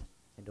trust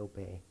and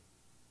obey."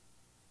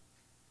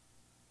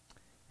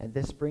 And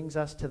this brings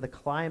us to the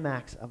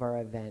climax of our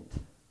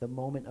event, the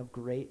moment of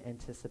great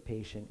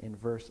anticipation in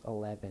verse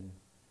 11.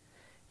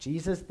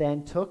 Jesus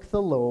then took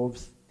the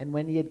loaves, and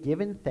when he had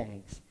given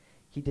thanks,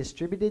 he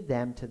distributed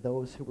them to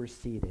those who were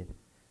seated.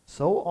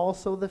 So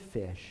also the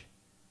fish,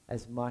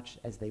 as much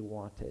as they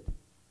wanted.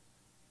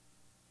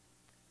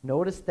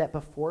 Notice that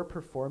before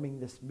performing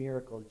this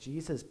miracle,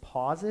 Jesus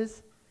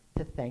pauses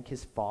to thank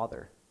his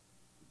Father.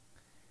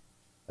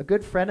 A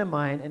good friend of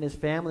mine and his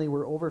family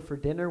were over for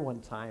dinner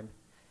one time,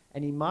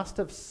 and he must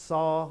have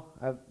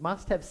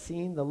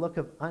seen the look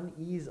of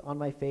unease on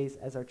my face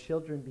as our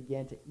children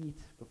began to eat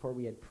before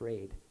we had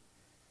prayed.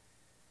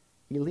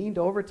 He leaned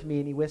over to me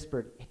and he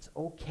whispered, "It's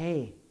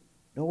okay.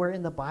 Nowhere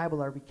in the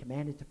Bible are we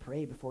commanded to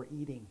pray before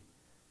eating."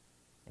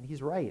 And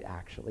he's right,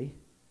 actually.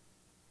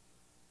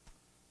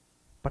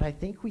 But I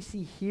think we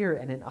see here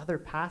and in other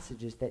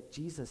passages that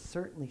Jesus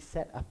certainly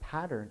set a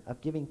pattern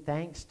of giving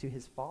thanks to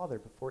his Father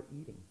before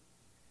eating.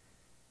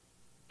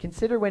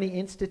 Consider when he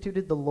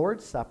instituted the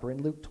Lord's Supper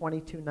in Luke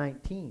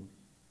 22:19.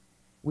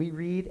 We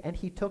read, "And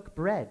he took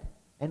bread,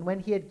 and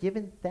when he had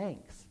given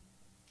thanks,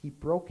 he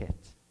broke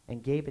it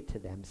and gave it to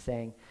them,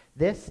 saying,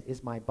 'This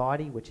is my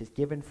body which is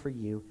given for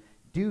you.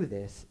 Do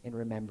this in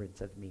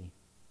remembrance of me.'"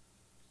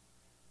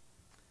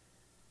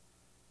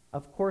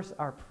 Of course,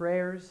 our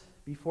prayers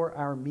before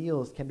our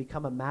meals can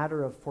become a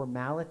matter of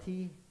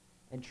formality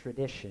and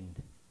tradition,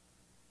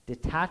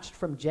 detached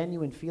from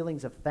genuine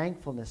feelings of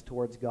thankfulness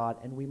towards God,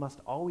 and we must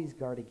always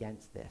guard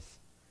against this.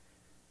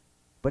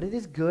 But it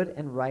is good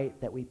and right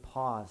that we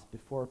pause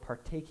before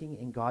partaking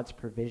in God's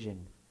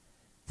provision,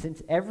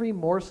 since every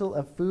morsel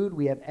of food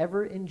we have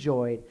ever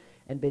enjoyed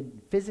and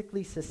been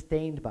physically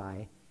sustained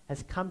by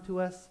has come to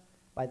us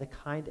by the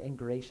kind and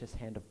gracious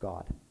hand of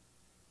God.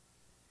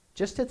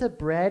 Just as the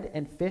bread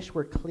and fish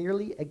were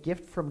clearly a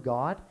gift from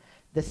God,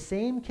 the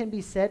same can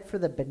be said for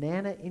the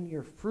banana in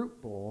your fruit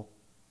bowl,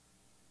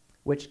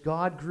 which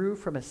God grew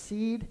from a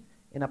seed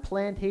in a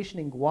plantation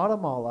in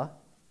Guatemala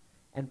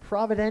and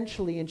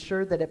providentially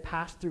ensured that it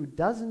passed through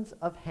dozens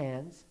of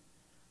hands,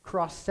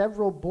 crossed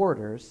several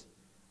borders,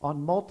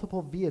 on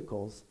multiple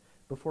vehicles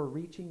before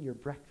reaching your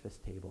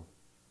breakfast table.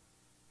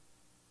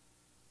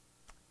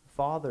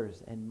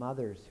 Fathers and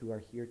mothers who are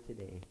here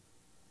today,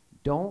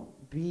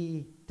 don't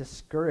be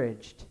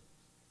discouraged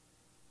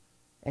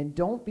and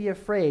don't be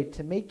afraid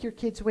to make your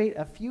kids wait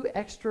a few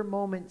extra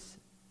moments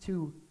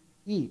to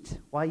eat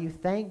while you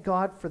thank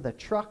God for the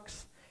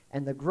trucks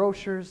and the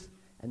grocers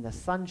and the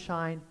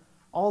sunshine,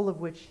 all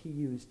of which he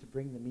used to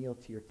bring the meal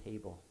to your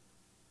table.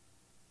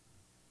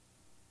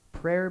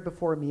 Prayer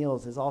before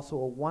meals is also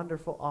a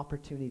wonderful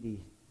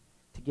opportunity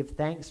to give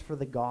thanks for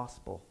the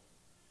gospel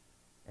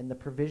and the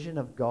provision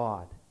of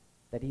God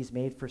that he's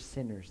made for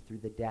sinners through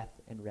the death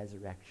and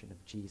resurrection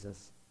of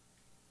Jesus.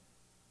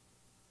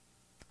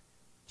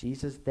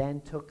 Jesus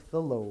then took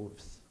the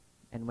loaves,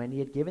 and when he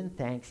had given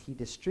thanks, he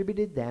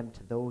distributed them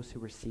to those who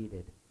were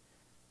seated.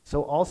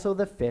 So also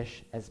the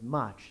fish, as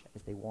much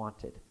as they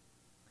wanted.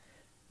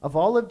 Of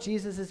all of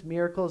Jesus'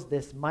 miracles,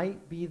 this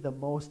might be the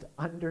most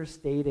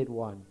understated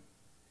one.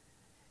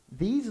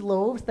 These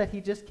loaves that he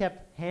just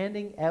kept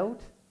handing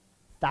out,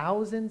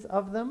 thousands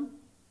of them,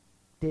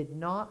 did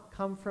not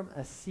come from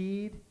a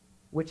seed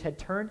which had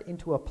turned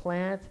into a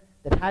plant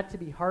that had to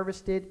be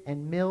harvested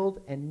and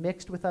milled and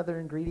mixed with other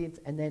ingredients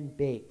and then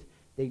baked.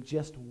 They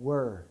just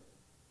were.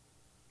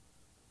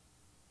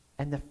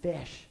 And the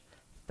fish,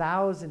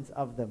 thousands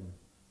of them,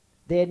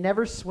 they had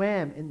never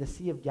swam in the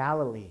Sea of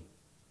Galilee.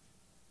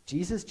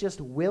 Jesus just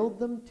willed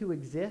them to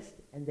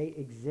exist, and they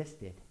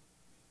existed.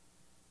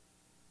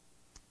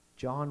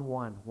 John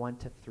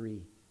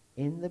 1:1-3.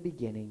 In the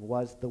beginning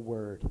was the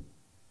Word,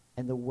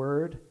 and the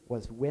Word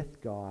was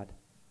with God,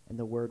 and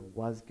the Word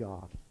was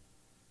God.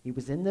 He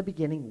was in the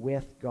beginning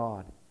with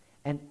God,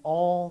 and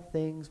all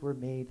things were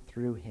made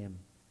through him.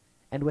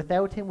 And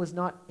without him was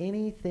not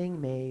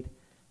anything made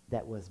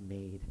that was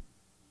made.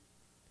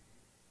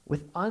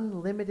 With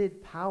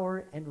unlimited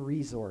power and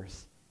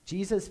resource,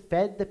 Jesus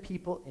fed the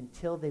people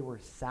until they were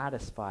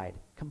satisfied,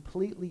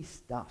 completely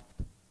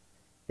stuffed.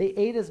 They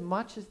ate as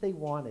much as they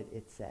wanted,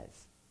 it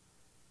says.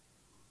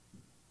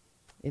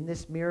 In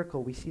this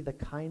miracle, we see the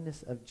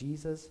kindness of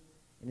Jesus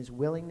and his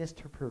willingness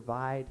to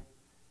provide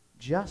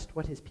just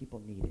what his people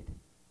needed.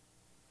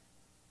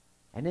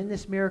 And in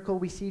this miracle,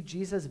 we see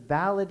Jesus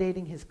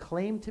validating his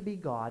claim to be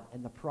God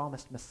and the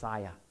promised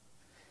Messiah.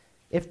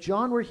 If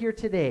John were here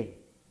today,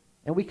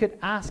 and we could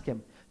ask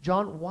him,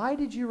 "John, why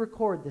did you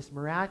record this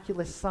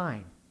miraculous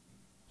sign?"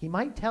 He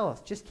might tell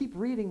us, "Just keep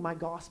reading my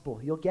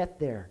gospel, you'll get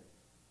there."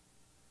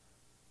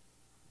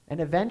 And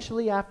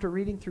eventually, after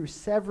reading through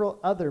several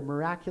other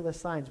miraculous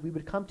signs, we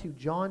would come to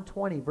John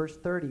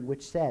 20:30,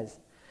 which says,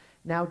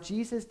 "Now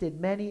Jesus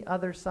did many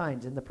other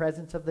signs in the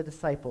presence of the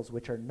disciples,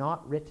 which are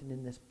not written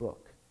in this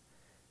book.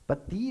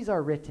 But these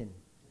are written,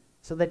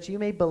 so that you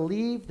may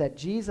believe that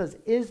Jesus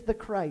is the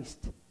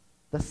Christ,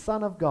 the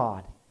Son of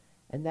God,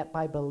 and that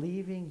by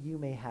believing you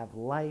may have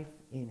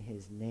life in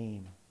his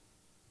name."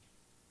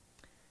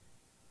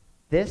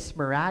 This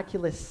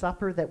miraculous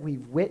supper that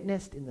we've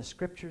witnessed in the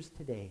scriptures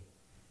today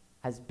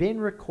has been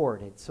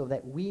recorded so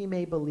that we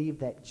may believe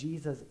that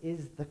Jesus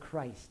is the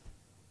Christ,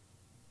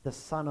 the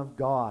Son of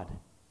God,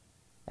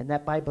 and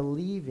that by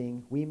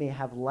believing we may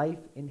have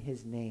life in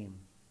his name.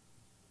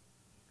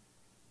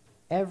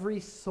 Every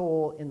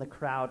soul in the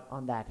crowd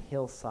on that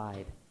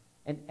hillside,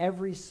 and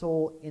every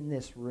soul in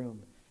this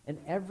room, and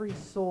every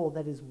soul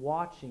that is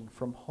watching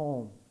from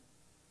home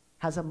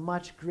has a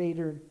much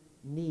greater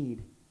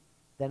need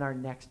than our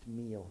next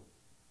meal.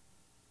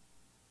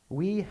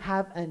 We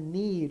have a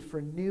need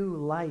for new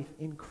life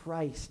in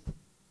Christ.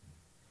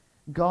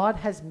 God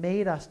has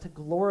made us to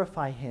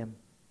glorify him.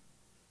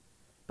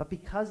 But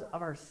because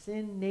of our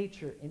sin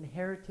nature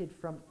inherited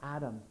from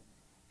Adam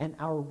and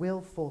our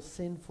willful,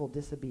 sinful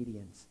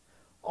disobedience,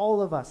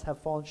 all of us have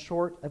fallen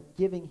short of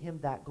giving him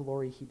that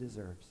glory he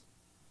deserves.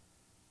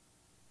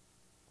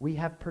 We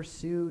have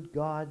pursued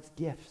God's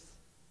gifts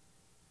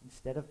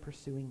instead of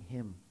pursuing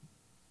him.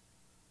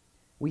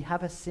 We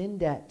have a sin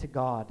debt to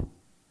God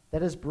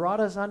that has brought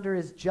us under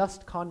his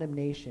just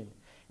condemnation.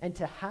 And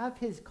to have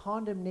his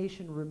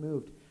condemnation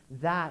removed,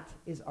 that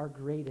is our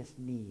greatest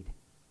need.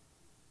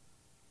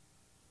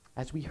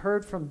 As we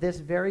heard from this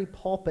very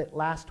pulpit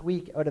last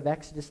week out of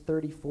Exodus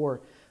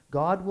 34,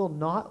 God will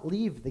not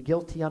leave the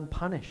guilty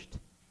unpunished.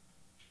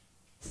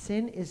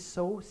 Sin is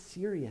so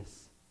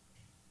serious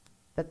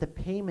that the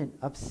payment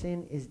of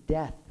sin is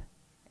death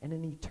and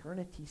an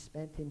eternity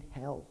spent in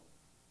hell.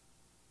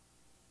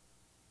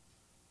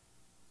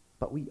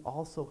 But we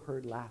also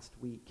heard last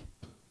week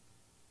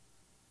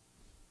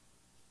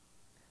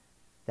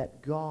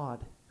that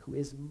God, who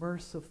is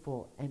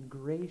merciful and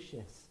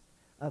gracious,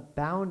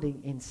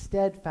 abounding in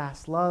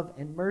steadfast love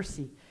and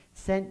mercy,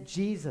 sent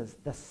Jesus,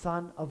 the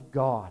Son of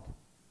God.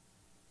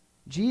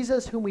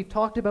 Jesus, whom we've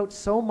talked about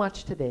so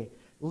much today,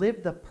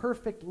 lived the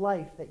perfect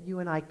life that you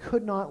and I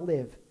could not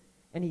live,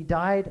 and he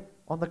died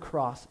on the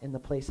cross in the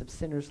place of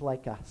sinners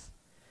like us.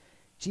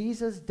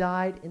 Jesus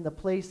died in the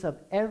place of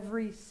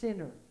every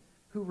sinner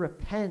who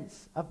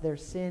repents of their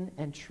sin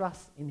and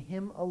trusts in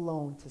him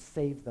alone to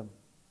save them.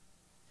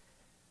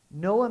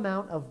 No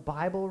amount of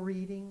Bible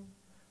reading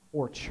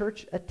or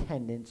church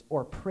attendance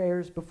or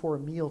prayers before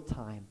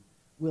mealtime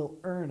will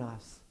earn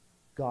us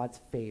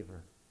God's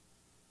favor.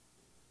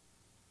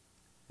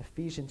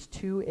 Ephesians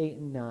 2, 8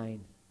 and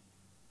 9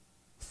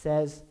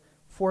 says,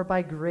 "For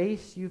by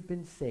grace you've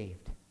been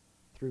saved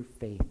through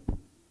faith.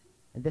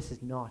 And this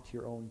is not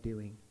your own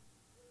doing.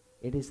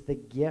 It is the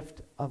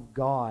gift of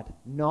God,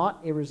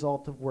 not a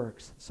result of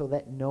works, so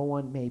that no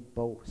one may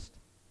boast."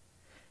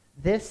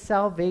 This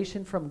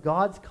salvation from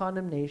God's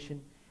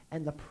condemnation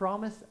and the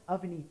promise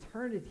of an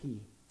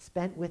eternity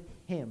spent with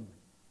him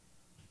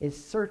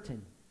is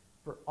certain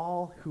for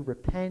all who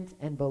repent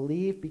and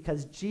believe,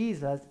 because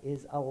Jesus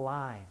is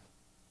alive.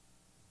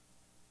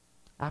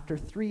 After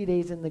 3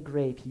 days in the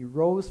grave, he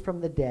rose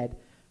from the dead,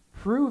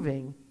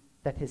 proving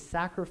that his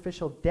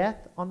sacrificial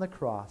death on the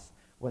cross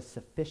was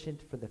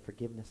sufficient for the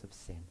forgiveness of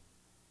sin.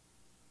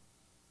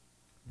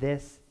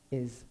 This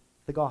is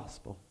the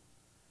gospel.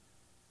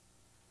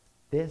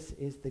 This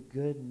is the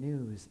good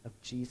news of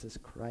Jesus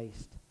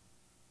Christ.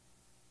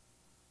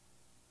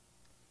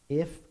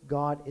 If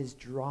God is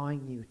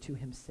drawing you to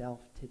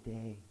himself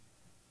today,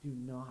 do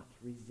not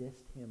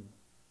resist him.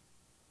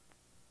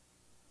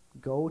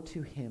 Go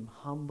to him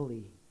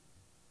humbly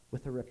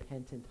with a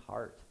repentant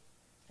heart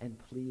and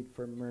plead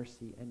for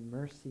mercy, and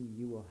mercy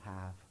you will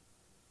have.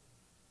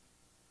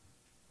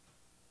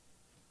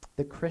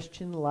 The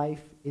Christian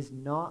life is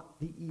not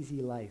the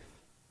easy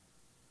life.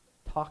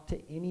 Talk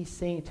to any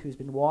saint who's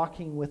been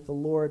walking with the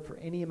Lord for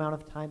any amount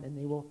of time, and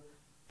they will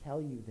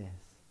tell you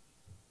this.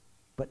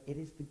 But it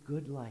is the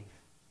good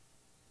life.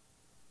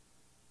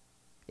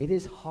 It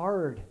is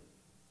hard,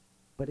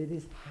 but it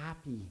is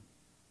happy.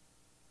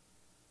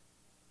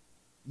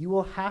 You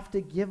will have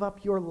to give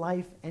up your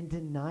life and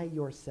deny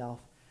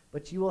yourself,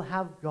 but you will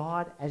have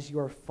God as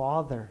your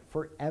Father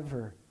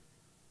forever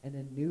and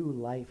a new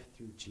life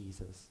through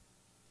Jesus.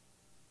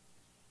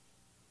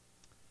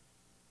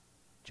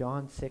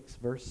 John 6,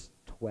 verse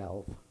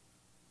 12.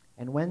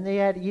 "And when they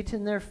had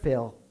eaten their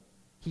fill,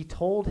 he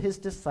told his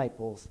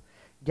disciples,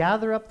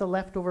 'Gather up the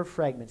leftover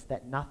fragments,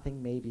 that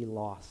nothing may be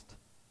lost.'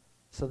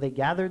 So they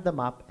gathered them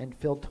up and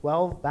filled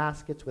 12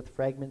 baskets with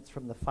fragments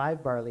from the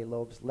 5 barley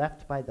loaves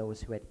left by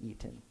those who had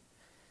eaten."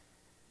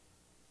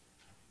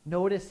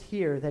 Notice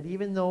here that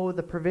even though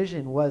the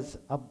provision was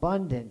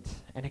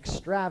abundant and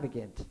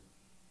extravagant,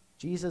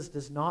 Jesus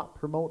does not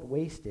promote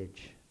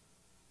wastage.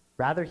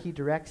 Rather, he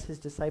directs his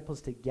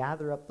disciples to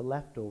gather up the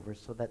leftovers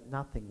so that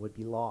nothing would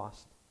be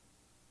lost.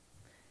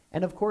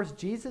 And of course,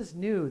 Jesus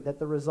knew that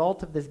the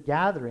result of this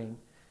gathering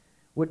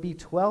would be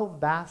 12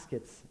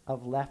 baskets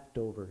of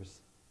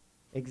leftovers,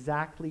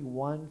 exactly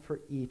one for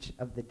each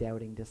of the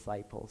doubting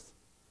disciples.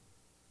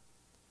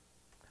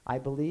 I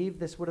believe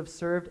this would have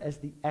served as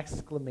the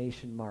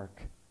exclamation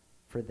mark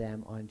for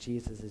them on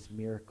Jesus'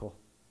 miracle.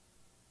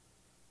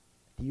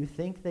 Do you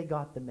think they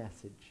got the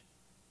message?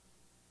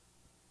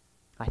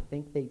 I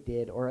think they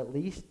did, or at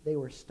least they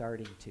were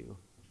starting to.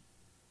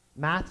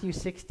 Matthew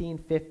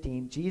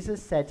 16:15,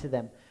 Jesus said to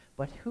them,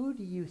 "But who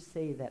do you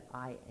say that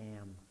I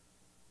am?"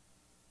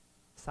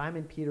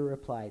 Simon Peter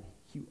replied,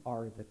 "You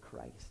are the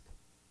Christ.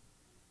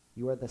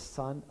 You are the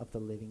Son of the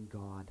living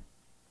God."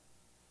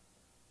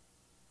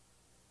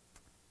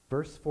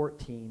 Verse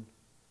 14,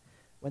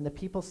 "When the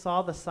people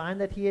saw the sign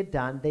that he had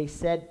done, they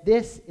said,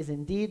 'This is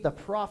indeed the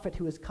prophet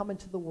who has come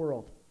into the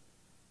world.'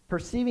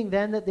 Perceiving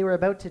then that they were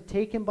about to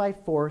take him by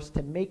force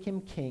to make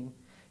him king,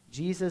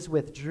 Jesus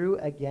withdrew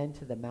again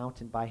to the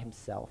mountain by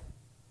himself."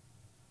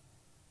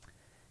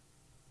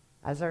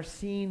 As our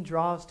scene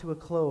draws to a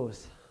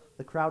close,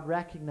 the crowd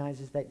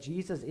recognizes that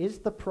Jesus is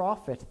the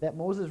prophet that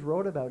Moses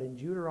wrote about in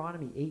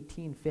Deuteronomy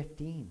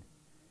 18:15.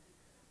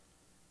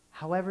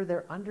 However,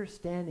 their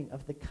understanding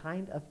of the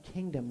kind of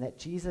kingdom that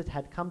Jesus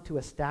had come to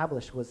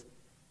establish was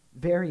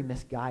very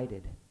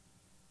misguided.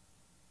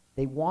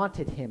 They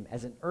wanted him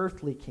as an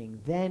earthly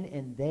king then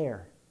and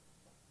there,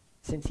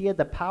 since he had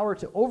the power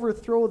to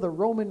overthrow the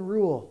Roman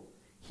rule,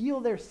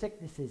 heal their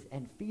sicknesses,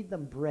 and feed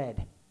them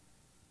bread.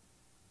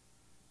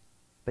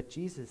 But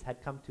Jesus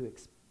had come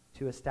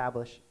to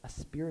establish a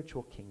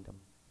spiritual kingdom,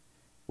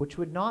 which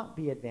would not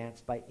be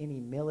advanced by any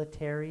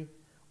military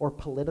or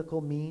political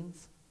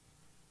means.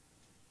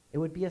 It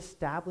would be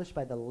established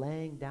by the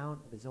laying down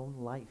of his own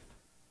life.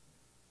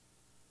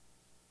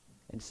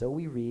 And so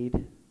we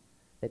read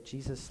that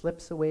Jesus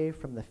slips away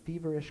from the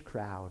feverish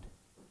crowd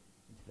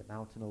into the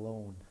mountain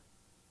alone.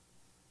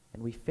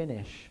 And we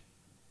finish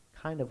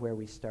kind of where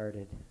we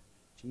started,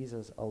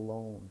 Jesus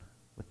alone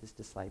with his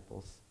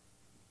disciples.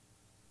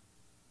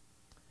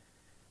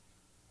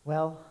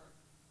 Well,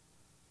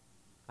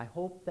 I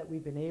hope that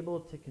we've been able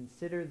to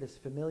consider this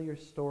familiar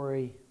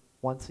story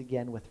once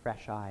again with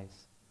fresh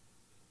eyes.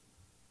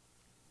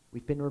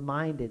 We've been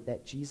reminded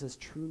that Jesus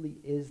truly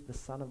is the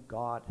Son of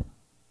God,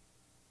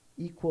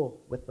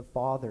 equal with the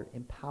Father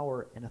in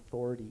power and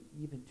authority,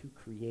 even to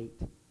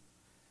create.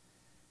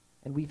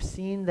 And we've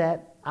seen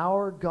that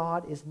our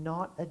God is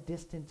not a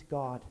distant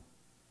God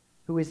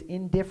who is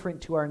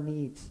indifferent to our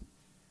needs,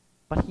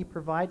 but he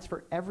provides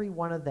for every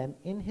one of them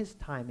in his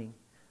timing,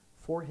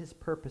 for his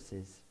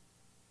purposes,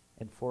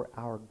 and for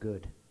our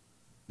good.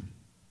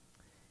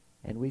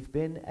 And we've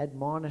been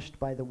admonished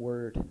by the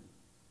word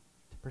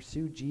to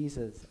pursue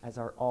Jesus as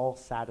our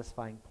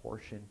all-satisfying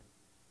portion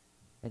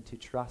and to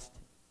trust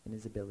in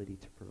his ability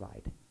to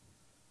provide.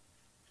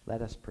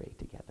 Let us pray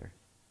together.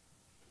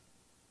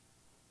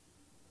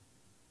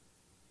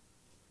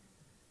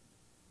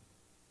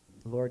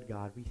 Lord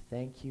God, we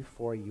thank you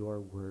for your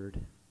word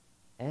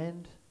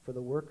and for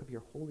the work of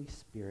your Holy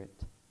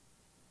Spirit.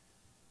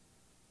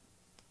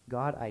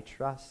 God, I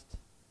trust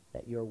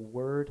that your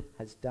word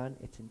has done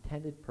its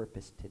intended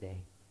purpose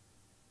today,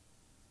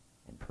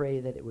 and pray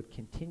that it would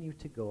continue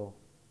to go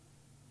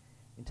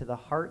into the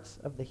hearts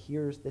of the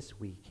hearers this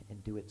week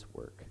and do its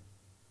work.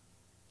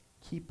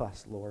 Keep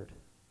us, Lord,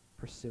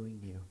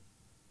 pursuing you.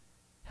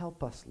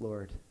 Help us,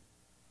 Lord,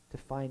 to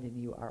find in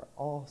you our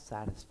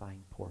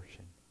all-satisfying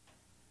portion,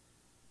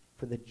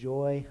 for the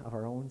joy of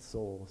our own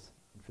souls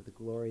and for the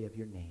glory of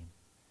your name.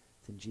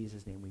 It's in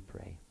Jesus' name we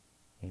pray.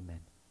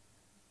 Amen.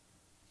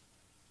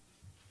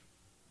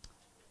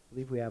 I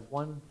believe we have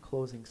one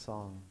closing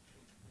song.